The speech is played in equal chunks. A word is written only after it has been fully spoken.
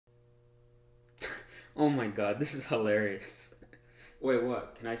Oh my god, this is hilarious. Wait,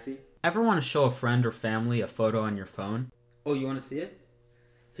 what? Can I see? Ever want to show a friend or family a photo on your phone? Oh, you want to see it?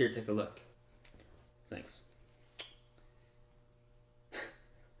 Here, take a look. Thanks.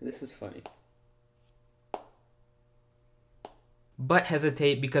 This is funny. But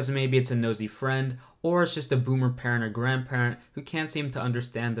hesitate because maybe it's a nosy friend, or it's just a boomer parent or grandparent who can't seem to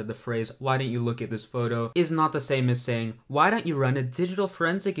understand that the phrase, "why don't you look at this photo," is not the same as saying, "why don't you run a digital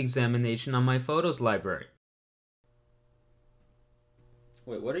forensic examination on my photos library?"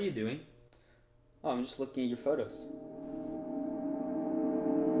 Wait, what are you doing? Oh, I'm just looking at your photos.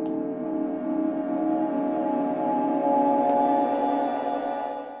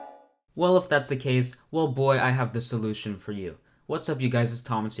 Well, if that's the case, well boy, I have the solution for you. What's up you guys, it's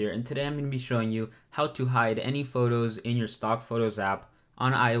Thomas here, and today I'm going to be showing you how to hide any photos in your stock photos app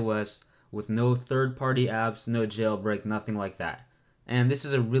on iOS with no third-party apps, no jailbreak, nothing like that. And this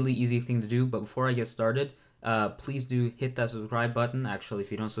is a really easy thing to do, but before I get started, please do hit that subscribe button. Actually,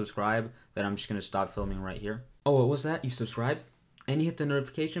 if you don't subscribe, then I'm just going to stop filming right here. Oh, what was that? You subscribed? And you hit the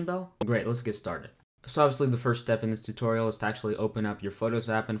notification bell? Great, let's get started. So obviously the first step in this tutorial is to actually open up your Photos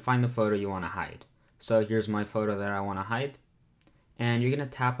app and find the photo you want to hide. So here's my photo that I want to hide. And you're going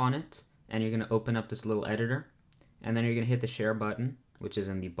to tap on it, and you're going to open up this little editor. And then you're going to hit the share button, which is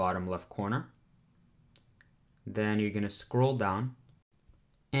in the bottom left corner. Then you're going to scroll down.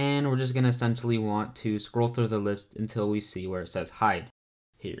 And we're just going to essentially want to scroll through the list until we see where it says hide.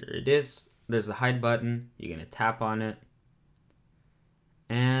 Here it is. There's a hide button. You're going to tap on it.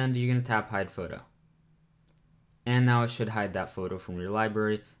 And you're going to tap hide photo. And now it should hide that photo from your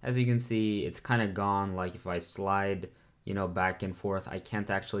library. As you can see, it's kind of gone. Like if I slide, back and forth, I can't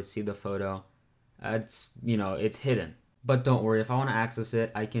actually see the photo. It's hidden. But don't worry, if I want to access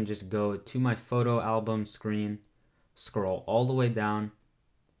it, I can just go to my photo album screen, scroll all the way down,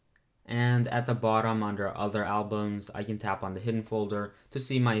 and at the bottom under other albums, I can tap on the hidden folder to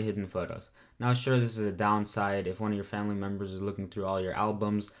see my hidden photos. Now sure, this is a downside if one of your family members is looking through all your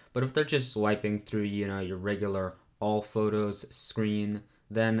albums, but if they're just swiping through, your regular all photos screen,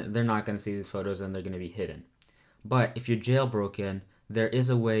 then they're not going to see these photos and they're going to be hidden. But if you're jailbroken, there is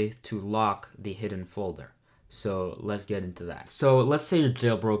a way to lock the hidden folder. So let's get into that. So let's say you're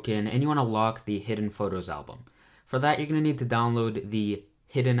jailbroken and you want to lock the hidden photos album. For that, you're going to need to download the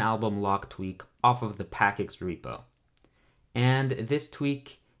hidden album lock tweak off of the Packix repo. And this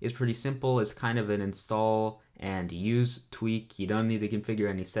tweak is pretty simple. It's kind of an install and use tweak. You don't need to configure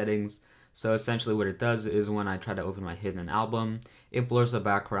any settings. So essentially what it does is when I try to open my hidden album, it blurs the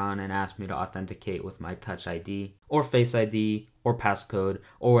background and asks me to authenticate with my Touch ID or Face ID or passcode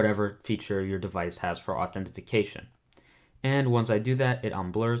or whatever feature your device has for authentication. And once I do that, it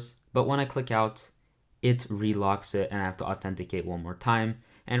unblurs. But when I click out, it relocks it and I have to authenticate one more time.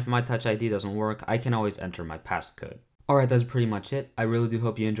 And if my Touch ID doesn't work, I can always enter my passcode. Alright, that's pretty much it. I really do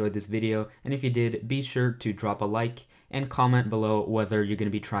hope you enjoyed this video, and if you did, be sure to drop a like and comment below whether you're going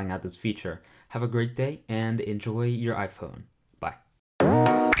to be trying out this feature. Have a great day and enjoy your iPhone. Bye.